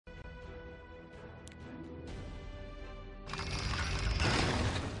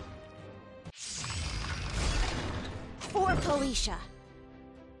For Felicia.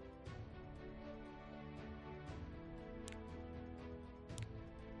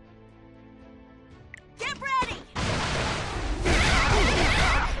 Get ready!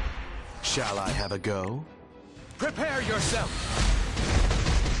 Shall I have a go? Prepare yourself!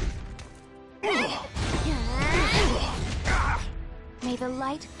 May the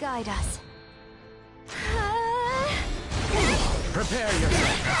light guide us. Prepare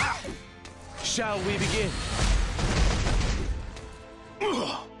yourself! Shall we begin?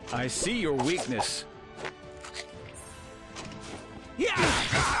 I see your weakness.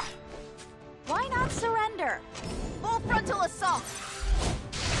 Why not surrender? Full frontal assault!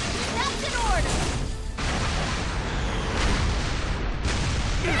 That's in order!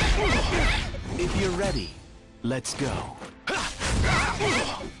 If you're ready, let's go.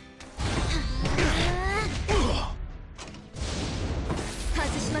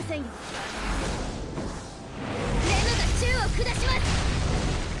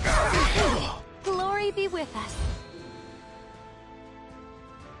 Glory be with us.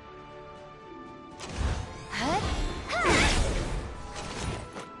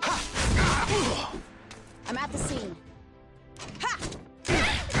 I'm at the scene.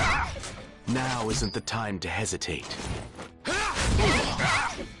 Now isn't the time to hesitate.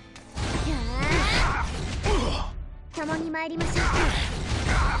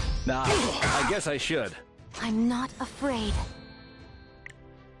 Nah, I guess I should. I'm not afraid.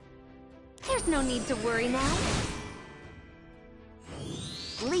 There's no need to worry now.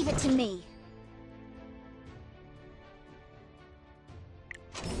 Leave it to me.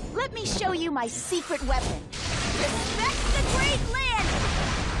 Let me show you my secret weapon. Respect the Great Land!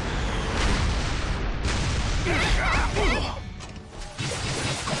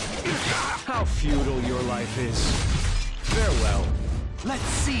 How futile your life is. Farewell. Let's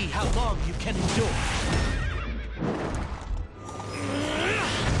see how long you can endure.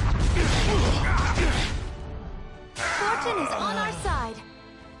 Fortune is on our side.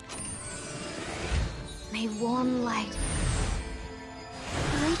 May warm light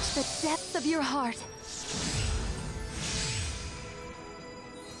reach the depths of your heart.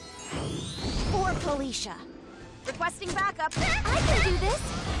 For Felicia. Requesting backup. I can do this.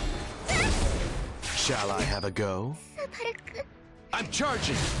 Shall I have a go? I'm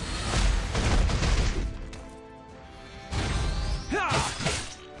charging!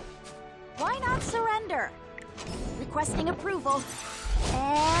 Why not surrender? Requesting approval.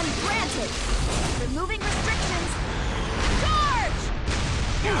 And granted. Removing restrictions. Charge!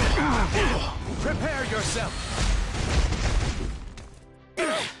 Prepare yourself!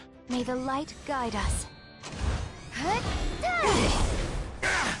 May the light guide us.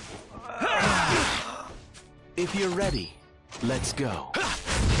 If you're ready, let's go.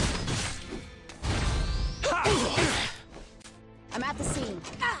 I'm at the scene.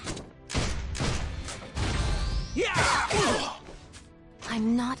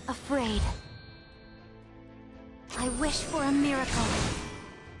 I'm not afraid. I wish for a miracle.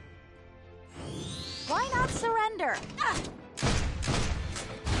 Why not surrender?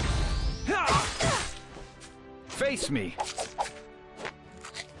 Face me!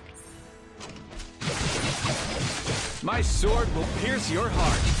 My sword will pierce your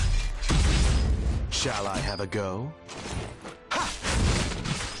heart. Shall I have a go?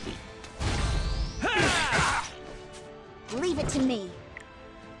 Leave it to me.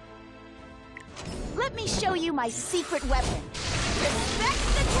 Let me show you my secret weapon. Respect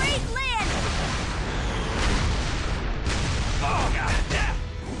the Great Land!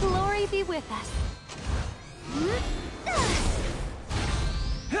 Glory be with us.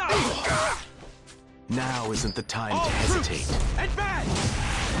 Now isn't the time to hesitate. Advance!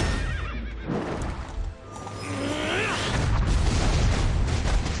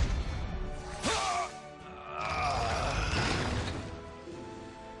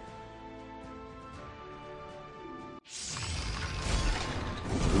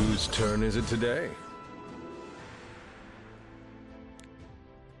 Whose turn is it today?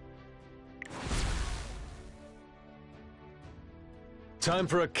 Time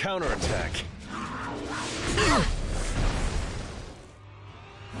for a counterattack.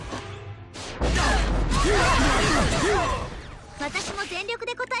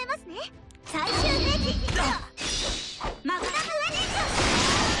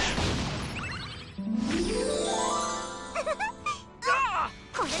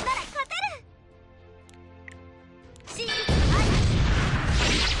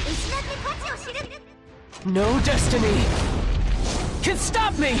 No destiny can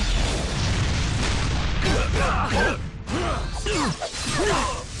stop me!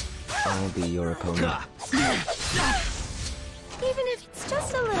 I'll be your opponent. Even if it's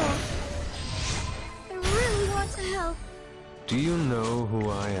just a little. I really want to help. Do you know who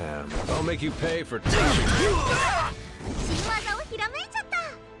I am? I'll make you pay for touching me. 新技をひらめいちゃった。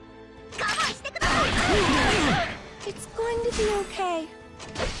我慢してください。It's going to be okay.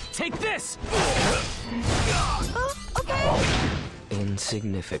 Take this! Oh, okay.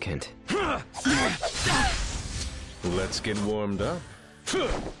 Insignificant. Let's get warmed up.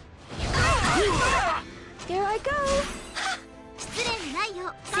 Here I go.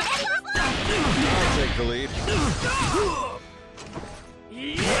 I'll take the lead.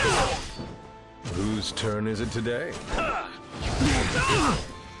 Whose turn is it today?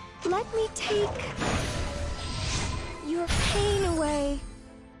 Let me take your pain away.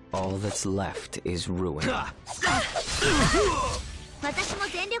 All that's left is ruin. 私も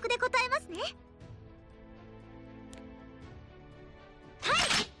全力で答えますね。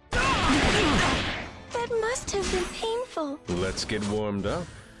That must have been painful. Let's get warmed up.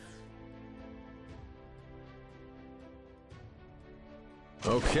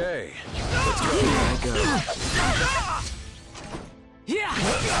 Okay, let's go. Here I go. Yeah!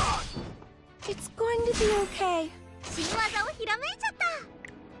 It's going to be okay. 新技をひらめいちゃった。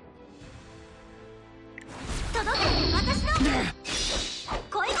届け、私の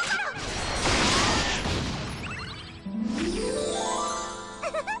恋心。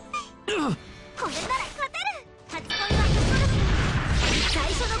これなら勝てる。初恋は心だ。最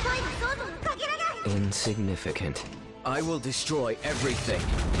初の恋の想像をかけらない。Insignificant. I will destroy everything.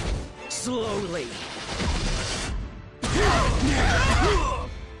 Slowly.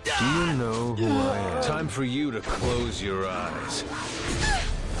 Do you know who I am? Time for you to close your eyes.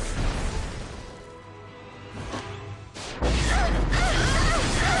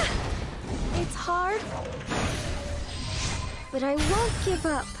 It's hard, but I won't give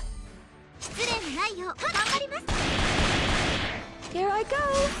up. Here I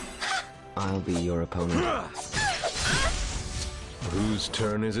go. I'll be your opponent. Whose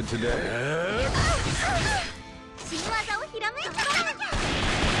turn is it today?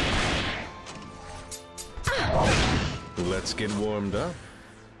 Let's get warmed up.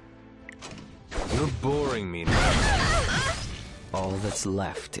 You're boring me now. All that's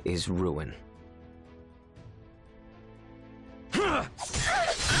left is ruin.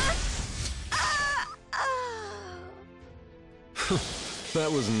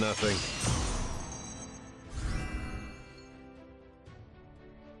 That was nothing.